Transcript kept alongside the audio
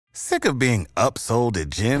Sick of being upsold at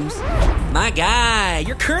gyms? My guy,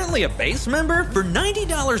 you're currently a base member? For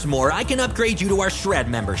 $90 more, I can upgrade you to our Shred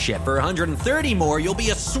membership. For $130 more, you'll be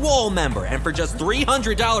a Swole member. And for just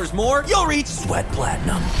 $300 more, you'll reach Sweat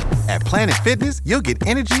Platinum. At Planet Fitness, you'll get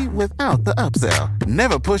energy without the upsell.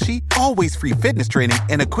 Never pushy, always free fitness training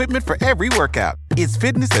and equipment for every workout. It's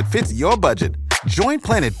fitness that fits your budget. Join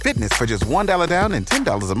Planet Fitness for just $1 down and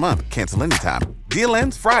 $10 a month. Cancel anytime. Deal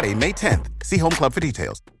ends Friday, May 10th. See Home Club for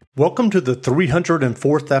details. Welcome to the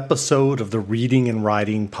 304th episode of the Reading and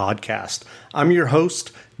Writing Podcast. I'm your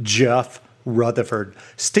host, Jeff Rutherford.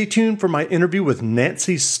 Stay tuned for my interview with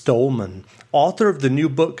Nancy Stollman, author of the new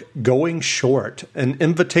book, Going Short, An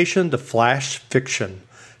Invitation to Flash Fiction.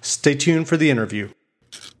 Stay tuned for the interview.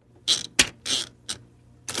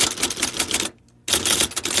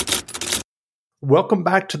 Welcome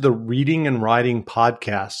back to the Reading and Writing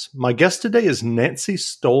Podcast. My guest today is Nancy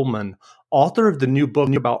Stollman, author of the new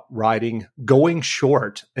book about writing, Going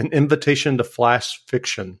Short, An Invitation to Flash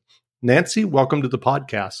Fiction. Nancy, welcome to the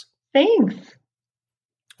podcast. Thanks.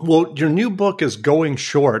 Well, your new book is Going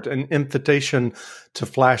Short, An Invitation to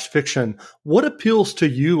Flash Fiction. What appeals to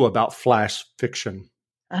you about flash fiction?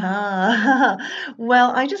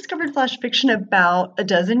 Well, I discovered flash fiction about a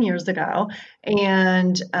dozen years ago.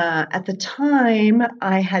 And at the time,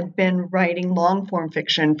 I had been writing long form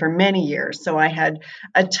fiction for many years. So I had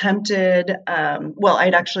attempted,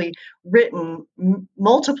 I'd actually written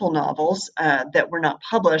multiple novels that were not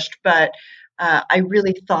published, but I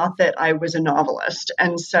really thought that I was a novelist.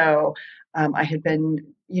 And so I had been,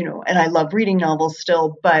 and I love reading novels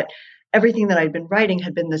still, but everything that I'd been writing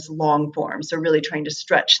had been this long form. So really trying to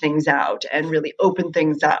stretch things out and really open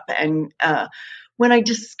things up. And when I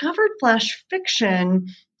discovered flash fiction,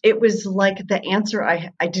 it was like the answer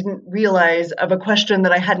I didn't realize of a question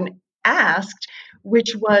that I hadn't asked,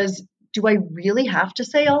 which was, do I really have to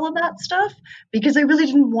say all of that stuff? Because I really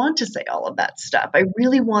didn't want to say all of that stuff. I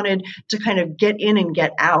really wanted to kind of get in and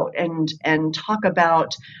get out and talk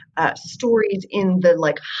about stories in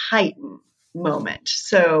the heightened moment.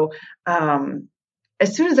 So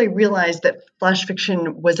as soon as I realized that flash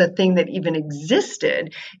fiction was a thing that even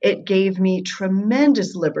existed, it gave me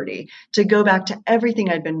tremendous liberty to go back to everything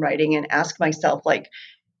I'd been writing and ask myself,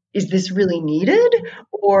 is this really needed?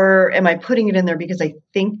 Or am I putting it in there because I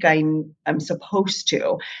think I'm supposed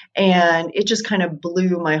to? And it just kind of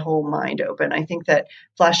blew my whole mind open. I think that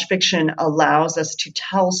flash fiction allows us to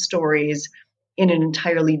tell stories in an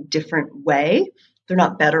entirely different way. They're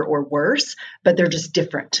not better or worse, but they're just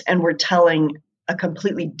different. And we're telling a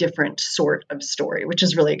completely different sort of story, which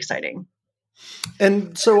is really exciting.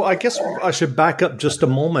 And so I guess I should back up just a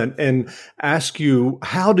moment and ask you,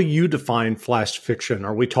 how do you define flash fiction?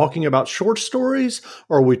 Are we talking about short stories,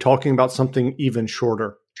 or are we talking about something even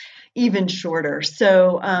shorter? Even shorter.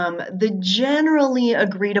 So the generally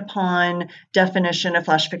agreed upon definition of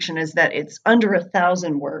flash fiction is that it's under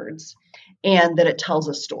 1,000 words and that it tells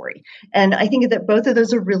a story. And I think that both of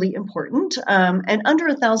those are really important. And under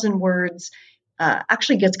 1,000 words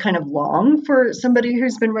actually gets kind of long for somebody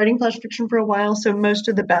who's been writing flash fiction for a while. So most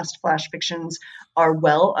of the best flash fictions are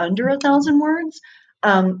well under 1,000 words.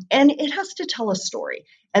 And it has to tell a story.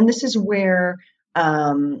 And this is where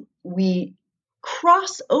we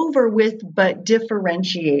cross over with but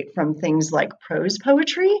differentiate from things like prose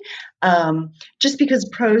poetry. Just because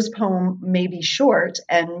prose poem may be short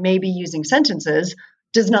and maybe using sentences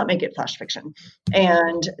does not make it flash fiction.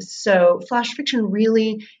 And so flash fiction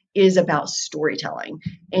really is about storytelling,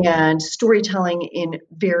 and storytelling in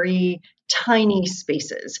very tiny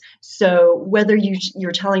spaces. So whether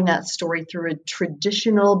you're telling that story through a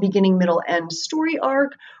traditional beginning, middle, end story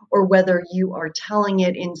arc, or whether you are telling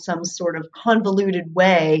it in some sort of convoluted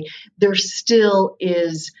way, there still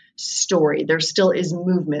is story. There still is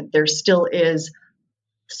movement. There still is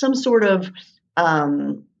some sort of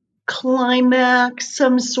climax,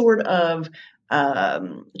 some sort of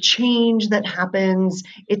change that happens.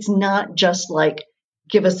 It's not just like,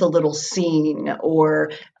 give us a little scene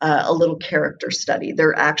or a little character study.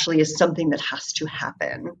 There actually is something that has to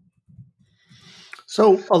happen.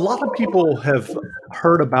 So a lot of people have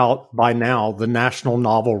heard about by now the National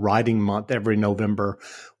Novel Writing Month every November,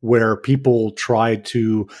 where people try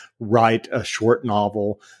to write a short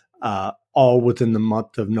novel all within the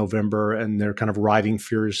month of November, and they're kind of writing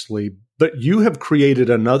furiously. But you have created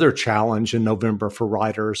another challenge in November for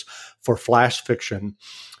writers for flash fiction,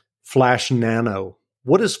 Flash Nano.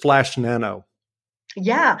 What is Flash Nano?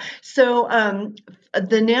 Yeah. So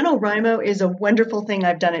the NaNoWriMo is a wonderful thing.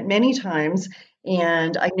 I've done it many times.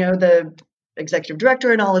 And I know the executive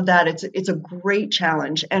director and all of that. It's a great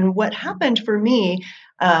challenge. And what happened for me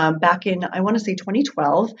back in, I want to say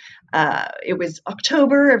 2012, it was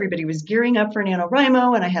October. Everybody was gearing up for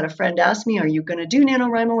NaNoWriMo. And I had a friend ask me, are you going to do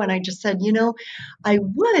NaNoWriMo? And I just said, I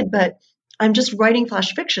would, but I'm just writing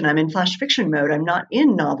flash fiction. I'm in flash fiction mode. I'm not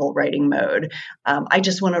in novel writing mode. I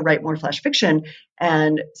just want to write more flash fiction.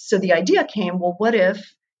 And so the idea came, well, what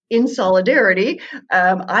if in solidarity,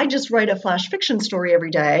 I just write a flash fiction story every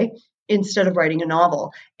day instead of writing a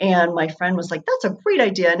novel? And my friend was like, that's a great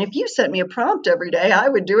idea. And if you sent me a prompt every day, I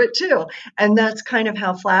would do it too. And that's kind of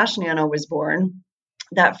how Flash Nano was born.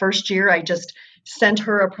 That first year, I just sent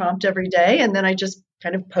her a prompt every day. And then I just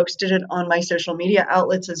kind of posted it on my social media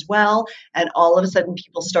outlets as well. And all of a sudden,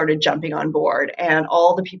 people started jumping on board. And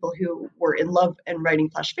all the people who were in love and writing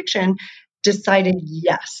flash fiction decided,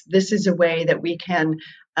 yes, this is a way that we can,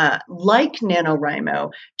 like NaNoWriMo,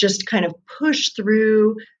 just kind of push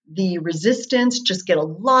through the resistance, just get a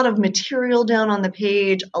lot of material down on the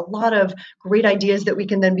page, a lot of great ideas that we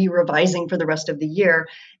can then be revising for the rest of the year.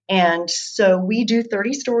 And so we do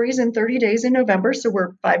 30 stories in 30 days in November. So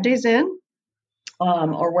we're 5 days in,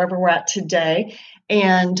 or wherever we're at today.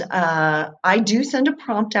 And I do send a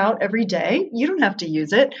prompt out every day. You don't have to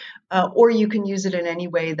use it, or you can use it in any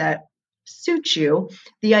way that suits you.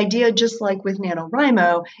 The idea, just like with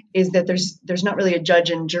NaNoWriMo, is that there's not really a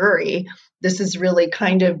judge and jury. This is really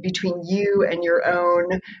kind of between you and your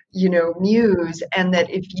own, muse. And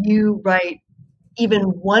that if you write even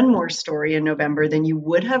one more story in November than you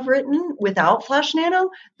would have written without Flash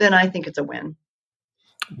Nano, then I think it's a win.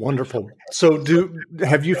 Wonderful. So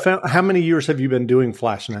have you found, how many years have you been doing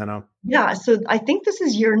Flash Nano? Yeah. So I think this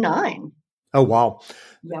is year 9. Oh, wow.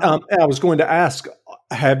 Yeah. I was going to ask,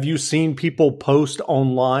 have you seen people post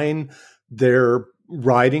online their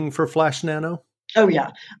writing for Flash Nano? Oh, yeah.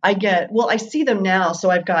 I see them now. So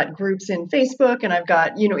I've got groups in Facebook, and I've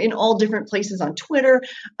got, in all different places on Twitter.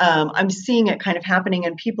 I'm seeing it kind of happening,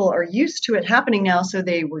 and people are used to it happening now. So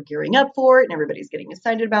they were gearing up for it, and everybody's getting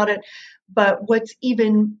excited about it. But what's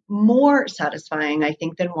even more satisfying, I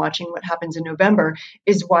think, than watching what happens in November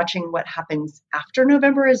is watching what happens after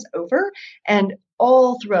November is over. And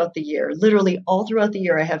all throughout the year, literally all throughout the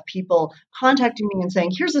year, I have people contacting me and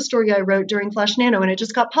saying, here's a story I wrote during Flash Nano and it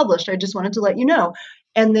just got published. I just wanted to let you know.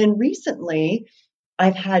 And then recently,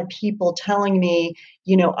 I've had people telling me,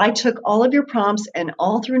 I took all of your prompts and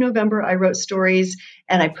all through November, I wrote stories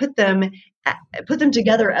and I put them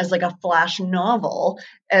together as like a flash novel.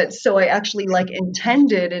 So I actually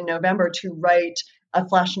intended in November to write a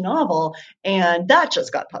flash novel, and that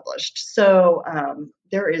just got published. So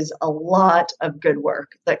there is a lot of good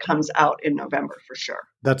work that comes out in November for sure.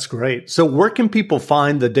 That's great. So where can people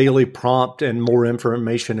find the daily prompt and more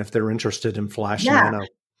information if they're interested in Flash Nano?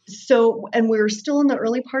 So, and we're still in the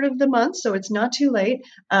early part of the month, so it's not too late.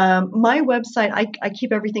 My website, I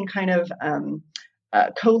keep everything kind of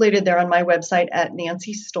collated there on my website at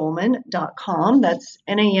nancystolman.com. That's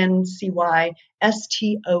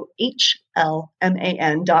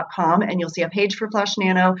Nancystolman.com. And you'll see a page for Flash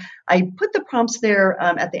Nano. I put the prompts there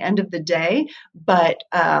at the end of the day, but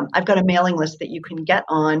I've got a mailing list that you can get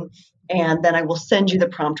on. And then I will send you the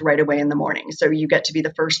prompt right away in the morning. So you get to be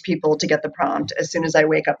the first people to get the prompt as soon as I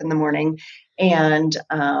wake up in the morning. And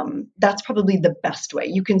that's probably the best way.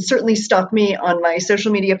 You can certainly stalk me on my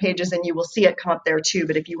social media pages and you will see it come up there too.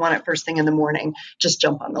 But if you want it first thing in the morning, just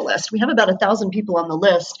jump on the list. We have about 1,000 people on the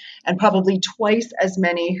list and probably twice as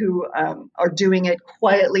many who are doing it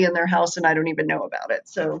quietly in their house and I don't even know about it.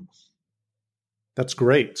 So that's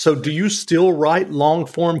great. So do you still write long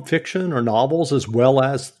form fiction or novels as well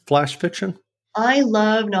as flash fiction? I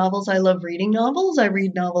love novels. I love reading novels. I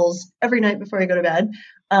read novels every night before I go to bed.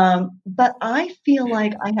 But I feel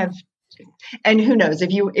like I have, and who knows,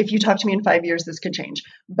 if you talk to me in 5 years, this could change.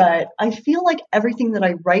 But I feel like everything that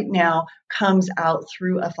I write now comes out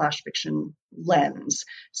through a flash fiction lens.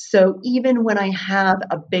 So even when I have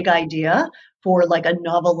a big idea for like a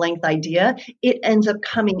novel length idea, it ends up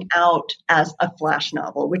coming out as a flash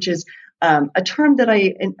novel, which is a term that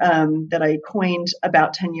I coined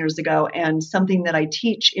about 10 years ago and something that I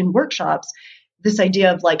teach in workshops. This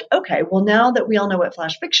idea of like, okay, well, now that we all know what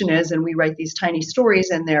flash fiction is and we write these tiny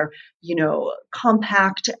stories and they're,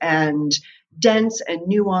 compact and dense and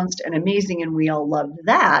nuanced and amazing and we all love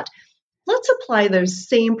that, let's apply those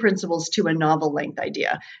same principles to a novel length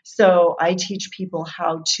idea. So I teach people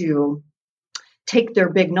how to take their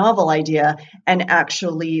big novel idea and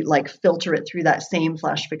actually filter it through that same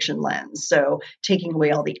flash fiction lens. So taking away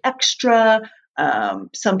all the extra,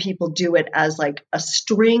 Some people do it as like a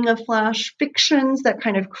string of flash fictions that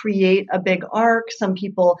kind of create a big arc. Some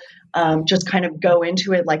people just kind of go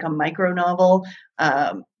into it like a micro novel.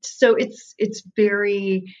 So it's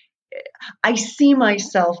very, I see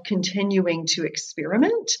myself continuing to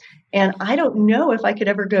experiment, and I don't know if I could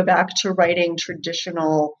ever go back to writing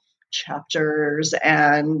traditional chapters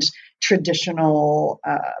and traditional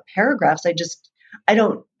paragraphs. I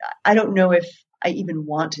don't, I don't know if I even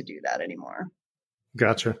want to do that anymore.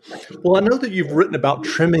 Gotcha. Well, I know that you've written about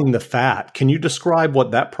trimming the fat. Can you describe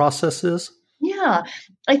what that process is? Yeah,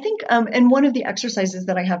 I think, and one of the exercises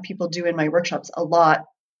that I have people do in my workshops a lot,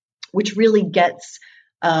 which really gets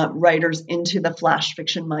writers into the flash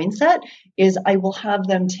fiction mindset, is I will have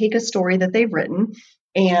them take a story that they've written,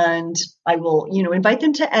 and I will, invite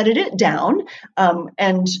them to edit it down.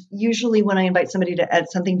 And usually when I invite somebody to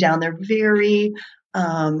edit something down, they're very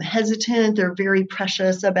hesitant. They're very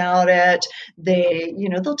precious about it.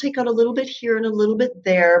 They'll take out a little bit here and a little bit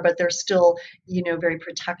there, but they're still, very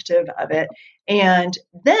protective of it. And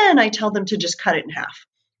then I tell them to just cut it in half.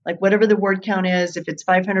 Like whatever the word count is, if it's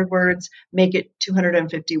 500 words, make it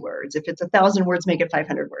 250 words. If it's 1,000 words, make it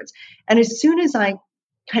 500 words. And as soon as I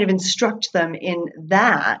kind of instruct them in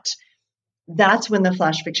that, that's when the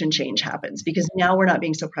flash fiction change happens, because now we're not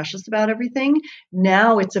being so precious about everything.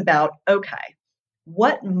 Now it's about, okay,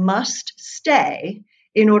 what must stay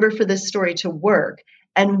in order for this story to work?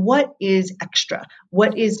 And what is extra?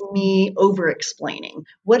 What is me over-explaining?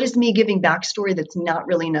 What is me giving backstory that's not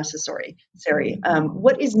really necessary?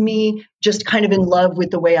 What is me just kind of in love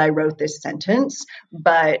with the way I wrote this sentence,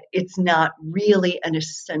 but it's not really an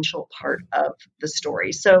essential part of the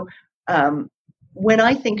story? So when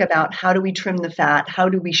I think about how do we trim the fat, how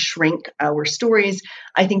do we shrink our stories,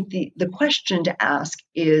 I think the question to ask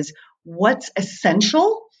is, what's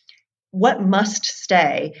essential? What must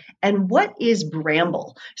stay, and what is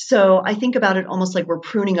bramble? So I think about it almost like we're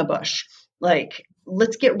pruning a bush. Like,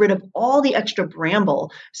 let's get rid of all the extra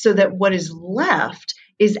bramble so that what is left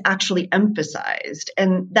is actually emphasized.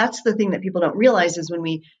 And that's the thing that people don't realize, is when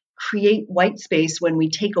we create white space, when we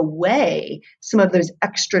take away some of those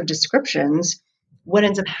extra descriptions, what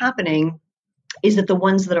ends up happening is that the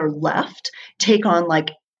ones that are left take on like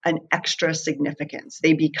an extra significance.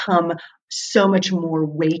 They become so much more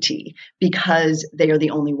weighty because they are the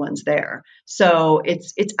only ones there. So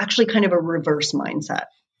it's actually kind of a reverse mindset.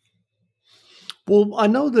 Well, I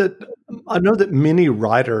know that many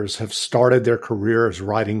writers have started their careers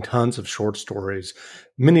writing tons of short stories.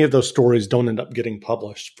 Many of those stories don't end up getting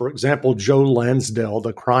published. For example, Joe Lansdale,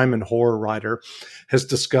 the crime and horror writer, has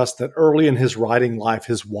discussed that early in his writing life,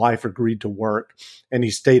 his wife agreed to work and he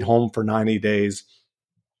stayed home for 90 days.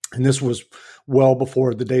 And this was well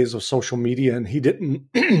before the days of social media, and he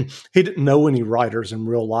didn't know any writers in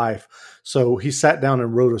real life. So he sat down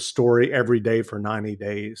and wrote a story every day for 90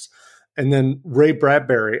 days. And then Ray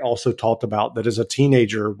Bradbury also talked about that as a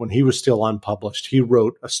teenager, when he was still unpublished, he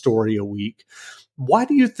wrote a story a week. Why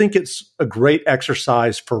do you think it's a great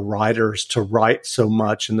exercise for writers to write so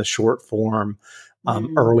much in the short form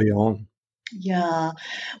early on? Yeah.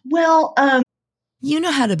 Well, you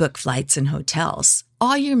know how to book flights and hotels.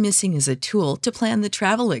 All you're missing is a tool to plan the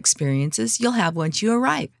travel experiences you'll have once you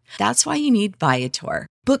arrive. That's why you need Viator.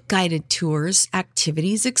 Book guided tours,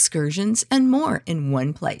 activities, excursions, and more in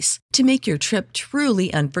one place to make your trip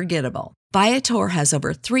truly unforgettable. Viator has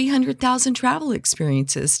over 300,000 travel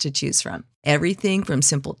experiences to choose from. Everything from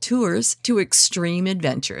simple tours to extreme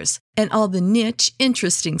adventures and all the niche,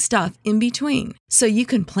 interesting stuff in between. So you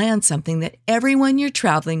can plan something that everyone you're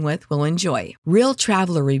traveling with will enjoy. Real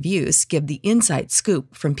traveler reviews give the inside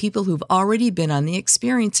scoop from people who've already been on the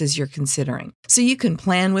experiences you're considering. So you can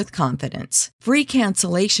plan with confidence. Free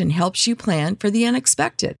cancellation helps you plan for the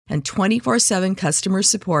unexpected. And 24/7 customer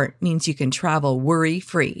support means you can travel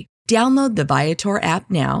worry-free. Download the Viator app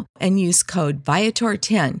now and use code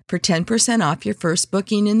Viator10 for 10% off your first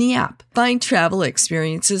booking in the app. Find travel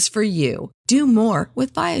experiences for you. Do more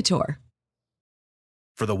with Viator.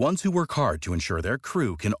 For the ones who work hard to ensure their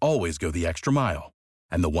crew can always go the extra mile,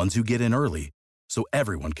 and the ones who get in early so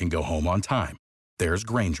everyone can go home on time, there's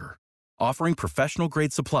Grainger, offering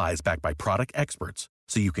professional-grade supplies backed by product experts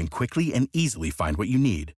so you can quickly and easily find what you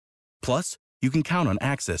need. Plus, you can count on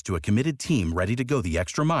access to a committed team ready to go the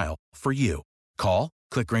extra mile for you. Call,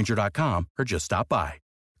 click Grainger.com, or just stop by.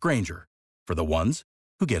 Grainger, for the ones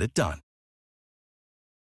who get it done.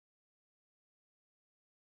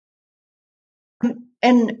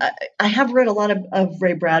 And I have read a lot of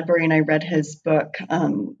Ray Bradbury, and I read his book,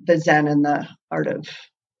 The Zen and the Art of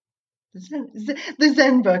the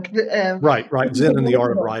Zen book. Right. Zen and the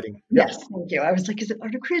Art of Writing. Yes, thank you. I was like, is it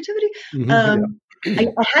Art of Creativity? Mm-hmm,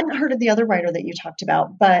 I hadn't heard of the other writer that you talked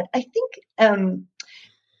about, but I think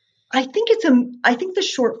the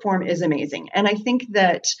short form is amazing, and I think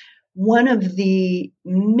that one of the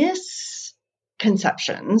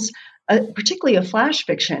misconceptions, particularly of flash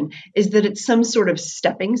fiction, is that it's some sort of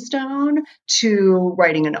stepping stone to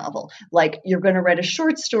writing a novel. Like you're going to write a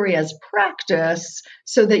short story as practice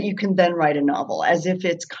so that you can then write a novel, as if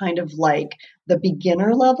it's kind of like the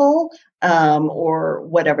beginner level, or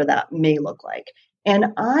whatever that may look like.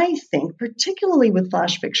 And I think, particularly with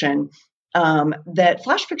flash fiction, that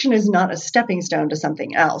flash fiction is not a stepping stone to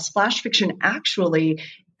something else. Flash fiction actually,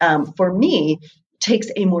 for me, takes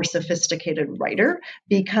a more sophisticated writer,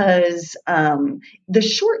 because the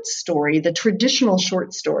short story, the traditional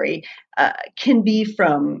short story, can be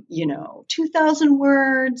from 2,000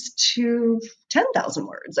 words to 10,000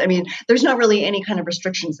 words. I mean, there's not really any kind of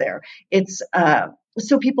restrictions there. It's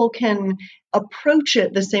so people can approach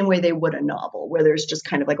it the same way they would a novel, where there's just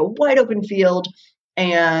kind of like a wide open field,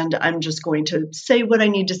 and I'm just going to say what I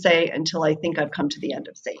need to say until I think I've come to the end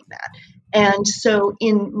of saying that. And so,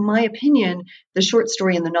 in my opinion, the short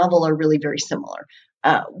story and the novel are really very similar.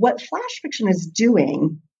 What flash fiction is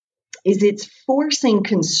doing is it's forcing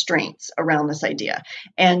constraints around this idea.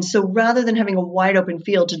 And so rather than having a wide open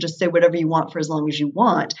field to just say whatever you want for as long as you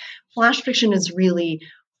want, flash fiction is really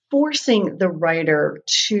forcing the writer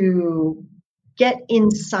to get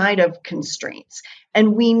inside of constraints.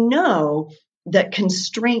 And we know that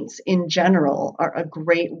constraints in general are a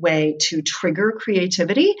great way to trigger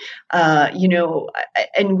creativity,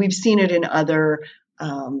 and we've seen it in other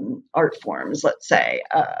art forms. Let's say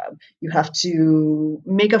you have to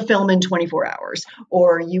make a film in 24 hours,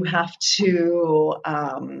 or you have to,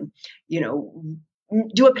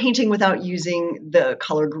 do a painting without using the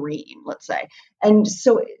color green, let's say. And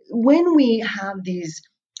so when we have these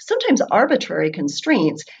sometimes arbitrary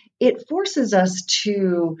constraints, it forces us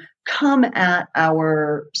to come at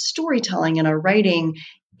our storytelling and our writing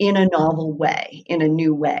in a novel way, in a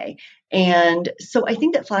new way. And so I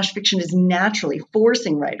think that flash fiction is naturally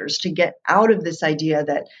forcing writers to get out of this idea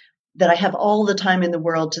that I have all the time in the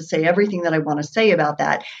world to say everything that I want to say about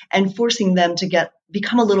that, and forcing them to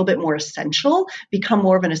become a little bit more essential, become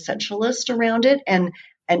more of an essentialist around it, and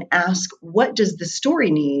ask, what does the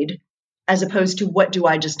story need, as opposed to what do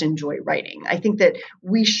I just enjoy writing. I think that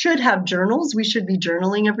we should have journals. We should be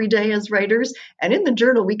journaling every day as writers. And in the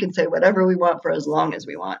journal, we can say whatever we want for as long as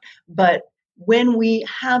we want. But when we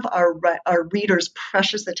have our readers'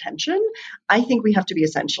 precious attention, I think we have to be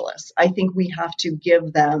essentialists. I think we have to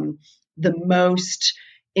give them the most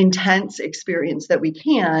intense experience that we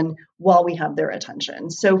can while we have their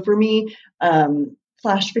attention. So for me,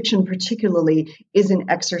 flash fiction particularly is an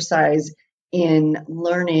exercise in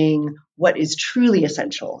learning what is truly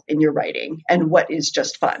essential in your writing and what is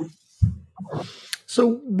just fun.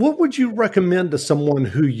 So what would you recommend to someone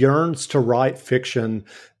who yearns to write fiction,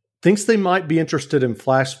 thinks they might be interested in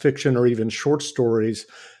flash fiction or even short stories,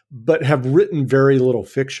 but have written very little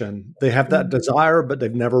fiction? They have that desire, but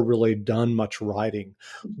they've never really done much writing.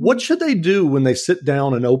 What should they do when they sit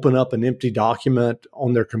down and open up an empty document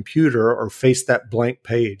on their computer or face that blank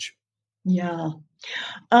page? Yeah.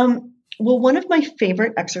 Well, one of my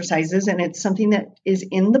favorite exercises, and it's something that is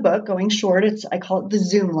in the book, Going Short, I call it the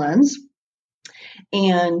Zoom lens.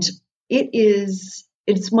 And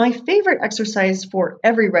it's my favorite exercise for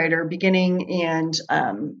every writer, beginning and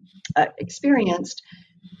experienced.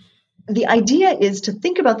 The idea is to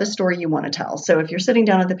think about the story you want to tell. So if you're sitting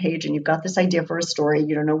down at the page and you've got this idea for a story,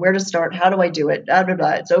 you don't know where to start, how do I do it, blah, blah,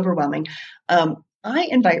 blah, it's overwhelming. I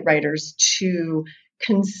invite writers to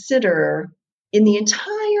consider, in the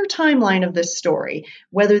entire timeline of this story,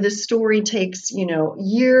 whether the story takes,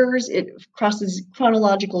 years, it crosses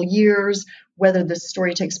chronological years, whether the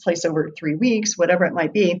story takes place over 3 weeks, whatever it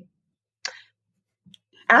might be,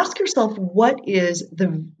 ask yourself, what is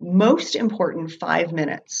the most important 5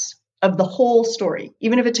 minutes of the whole story,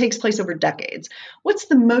 even if it takes place over decades? What's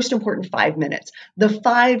the most important 5 minutes, the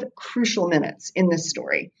 5 crucial minutes in this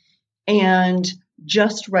story? And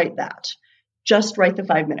just write that. Just write the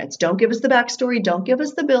 5 minutes. Don't give us the backstory. Don't give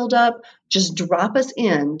us the buildup. Just drop us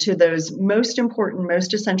into those most important,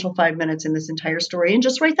 most essential 5 minutes in this entire story, and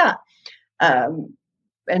just write that.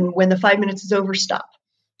 And when the 5 minutes is over, stop.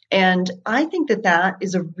 And I think that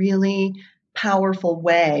is a really powerful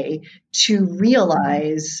way to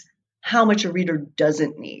realize how much a reader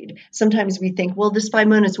doesn't need. Sometimes we think, well, this 5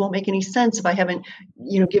 minutes won't make any sense if I haven't,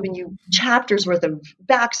 given you chapters worth of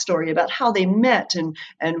backstory about how they met and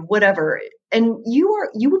whatever.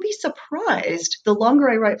 you will be surprised. The longer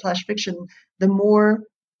I write flash fiction, the more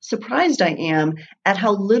surprised I am at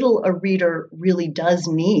how little a reader really does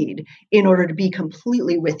need in order to be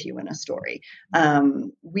completely with you in a story.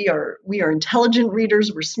 We are intelligent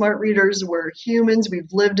readers. We're smart readers. We're humans.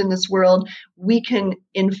 We've lived in this world. We can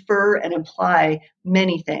infer and imply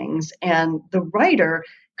many things, and the writer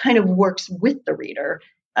kind of works with the reader,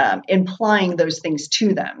 implying those things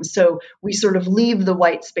to them. So we sort of leave the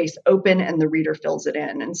white space open and the reader fills it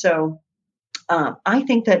in. And so I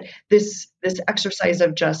think that this exercise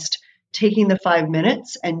of just taking the 5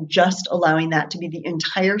 minutes and just allowing that to be the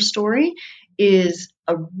entire story is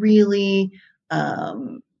a really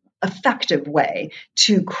effective way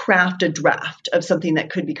to craft a draft of something that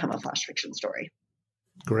could become a flash fiction story.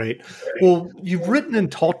 Great. Well, you've written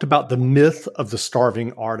and talked about the myth of the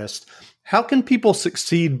starving artist. How can people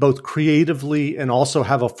succeed both creatively and also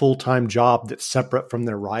have a full-time job that's separate from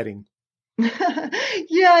their writing?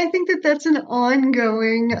 Yeah, I think that's an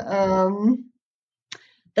ongoing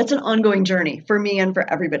journey for me and for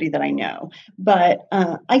everybody that I know. But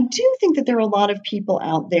I do think that there are a lot of people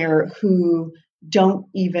out there who don't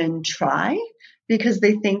even try because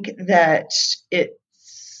they think that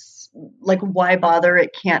it's like, why bother?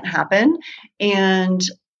 It can't happen. And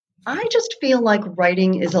I just feel like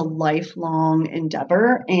writing is a lifelong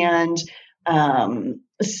endeavor. And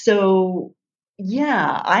so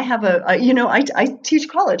yeah, I have I teach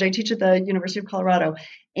college. I teach at the University of Colorado.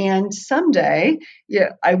 And someday,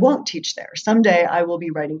 I won't teach there. Someday I will be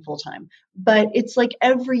writing full time. But it's like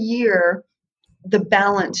every year, the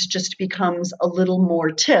balance just becomes a little more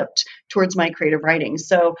tipped towards my creative writing.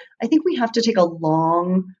 So I think we have to take a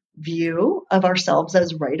long view of ourselves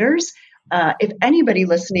as writers. If anybody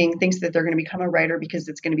listening thinks that they're going to become a writer because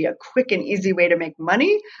it's going to be a quick and easy way to make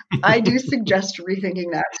money, I do suggest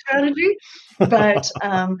rethinking that strategy. But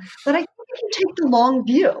I think if you take the long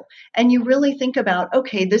view and you really think about,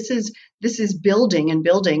 okay, this is building and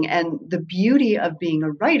building, and the beauty of being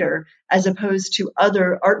a writer, as opposed to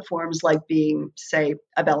other art forms like being, say,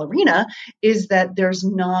 a ballerina, is that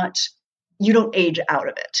you don't age out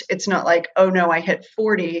of it. It's not like, oh no, I hit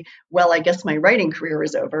 40. Well, I guess my writing career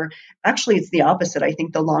is over. Actually, it's the opposite. I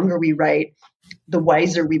think the longer we write, the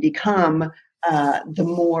wiser we become, the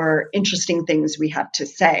more interesting things we have to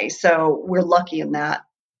say. So we're lucky in that.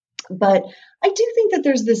 But I do think that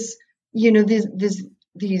there's this,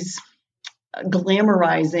 these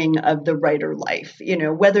glamorizing of the writer life,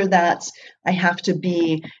 whether that's I have to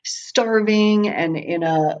be starving and in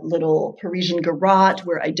a little Parisian garage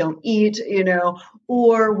where I don't eat,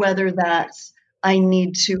 or whether that's I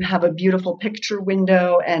need to have a beautiful picture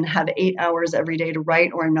window and have 8 hours every day to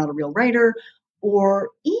write, or I'm not a real writer, or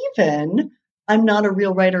even I'm not a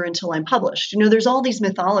real writer until I'm published. There's all these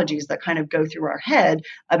mythologies that kind of go through our head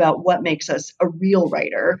about what makes us a real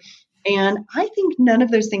writer. And I think none of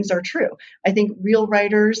those things are true. I think real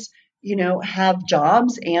writers, have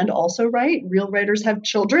jobs and also write. Real writers have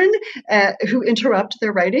children who interrupt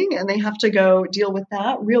their writing and they have to go deal with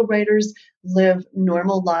that. Real writers live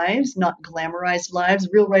normal lives, not glamorized lives.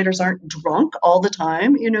 Real writers aren't drunk all the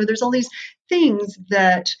time. There's all these things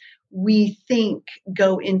that we think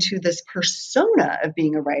go into this persona of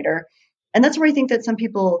being a writer. And that's where I think that some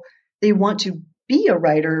people, they want to be a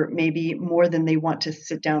writer maybe more than they want to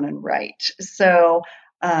sit down and write. So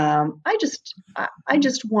I just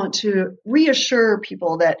want to reassure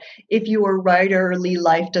people that if your writerly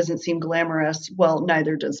life doesn't seem glamorous, well,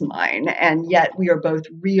 neither does mine. And yet we are both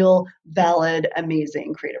real, valid,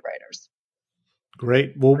 amazing creative writers.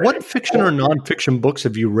 Great. Well, what fiction or nonfiction books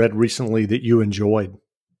have you read recently that you enjoyed?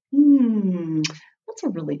 That's a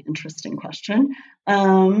really interesting question.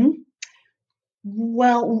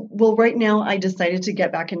 Well, right now I decided to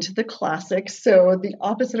get back into the classics. So the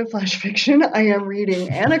opposite of flash fiction, I am reading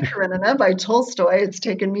Anna Karenina by Tolstoy. It's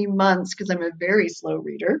taken me months because I'm a very slow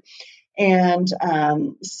reader. And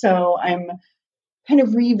so I'm kind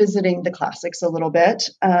of revisiting the classics a little bit.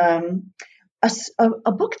 A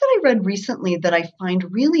book that I read recently that I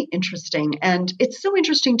find really interesting, and it's so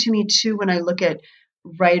interesting to me too when I look at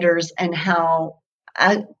writers and how,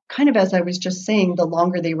 kind of as I was just saying, the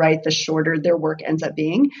longer they write, the shorter their work ends up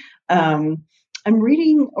being. I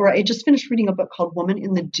just finished reading a book called Woman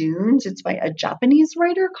in the Dunes. It's by a Japanese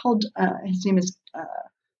writer called, his name is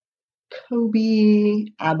Kobo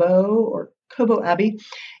Abe.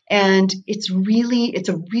 And it's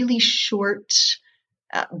a really short,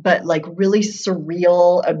 but like really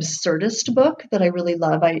surreal, absurdist book that I really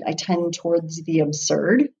love. I tend towards the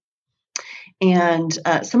absurd. And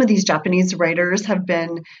some of these Japanese writers have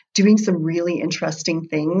been doing some really interesting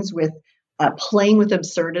things with playing with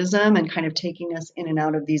absurdism and kind of taking us in and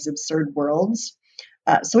out of these absurd worlds.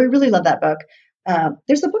 So I really love that book.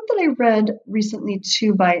 There's a book that I read recently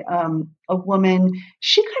too by a woman.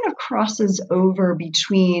 She kind of crosses over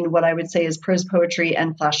between what I would say is prose poetry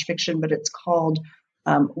and flash fiction, but it's called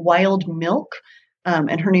Wild Milk.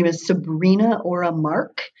 And her name is Sabrina Ora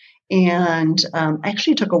Mark. And I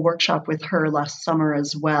actually took a workshop with her last summer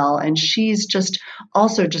as well. And she's just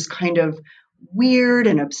kind of weird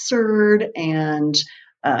and absurd and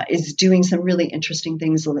is doing some really interesting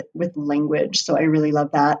things with language. So I really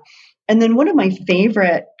love that. And then one of my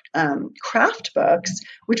favorite craft books,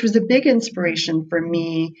 which was a big inspiration for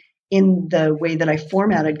me in the way that I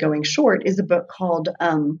formatted Going Short, is a book called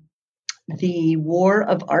The War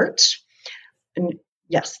of Art. And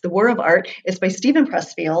yes, The War of Art. It's by Stephen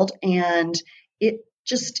Pressfield, and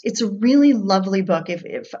it's a really lovely book.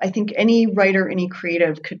 If I think any writer, any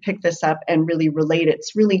creative could pick this up and really relate,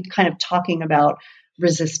 it's really kind of talking about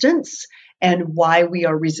resistance and why we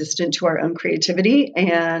are resistant to our own creativity,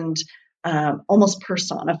 and almost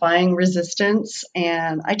personifying resistance.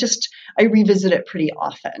 And I revisit it pretty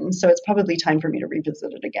often. So it's probably time for me to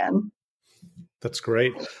revisit it again. That's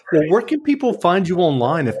great. Well, where can people find you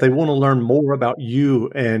online if they want to learn more about you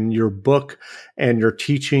and your book and your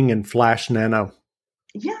teaching in Flash Nano?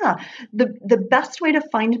 Yeah, the best way to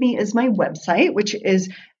find me is my website, which is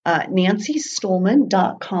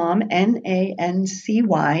nancystolman.com,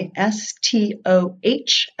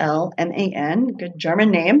 NancyStohlman, good German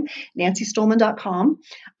name, nancystolman.com.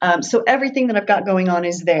 So everything that I've got going on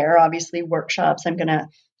is there. Obviously, workshops. I'm going to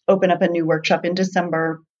open up a new workshop in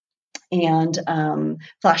December. And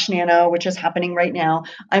Flash Nano, which is happening right now.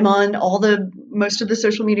 I'm on most of the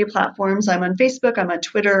social media platforms. I'm on Facebook, I'm on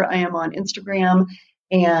Twitter, I am on Instagram.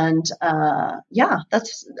 And I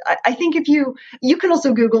think if you can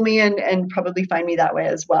also Google me and probably find me that way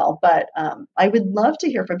as well. But I would love to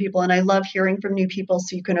hear from people, and I love hearing from new people.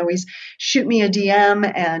 So you can always shoot me a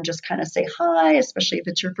DM and just kind of say hi, especially if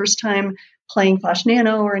it's your first time playing Flash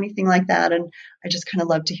Nano or anything like that. And I just kind of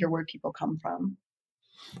love to hear where people come from.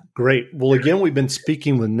 Great. Well, again, we've been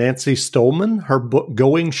speaking with Nancy Stohlman. Her book,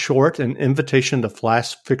 Going Short, An Invitation to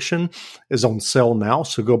Flash Fiction, is on sale now,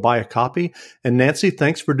 so go buy a copy. And Nancy,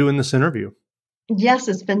 thanks for doing this interview. Yes,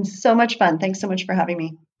 it's been so much fun. Thanks so much for having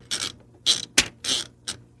me.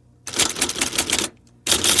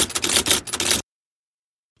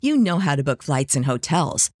 You know how to book flights and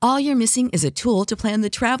hotels. All you're missing is a tool to plan the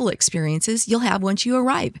travel experiences you'll have once you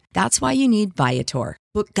arrive. That's why you need Viator.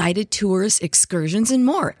 Book guided tours, excursions, and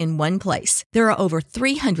more in one place. There are over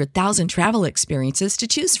 300,000 travel experiences to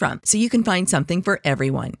choose from, so you can find something for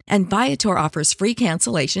everyone. And Viator offers free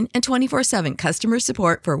cancellation and 24/7 customer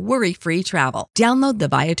support for worry-free travel. Download the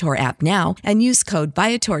Viator app now and use code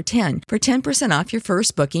Viator10 for 10% off your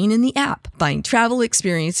first booking in the app. Find travel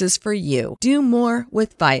experiences for you. Do more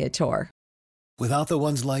with Viator. Without the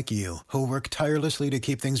ones like you, who work tirelessly to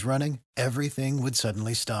keep things running, everything would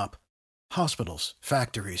suddenly stop. Hospitals,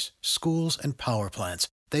 factories, schools, and power plants,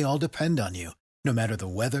 they all depend on you. No matter the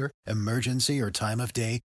weather, emergency, or time of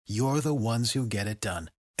day, you're the ones who get it done.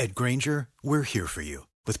 At Grainger, we're here for you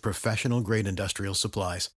with professional-grade industrial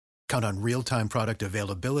supplies. Count on real-time product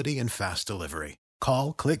availability and fast delivery.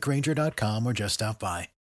 Call, click Grainger.com, or just stop by.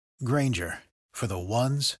 Grainger, for the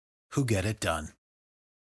ones who get it done.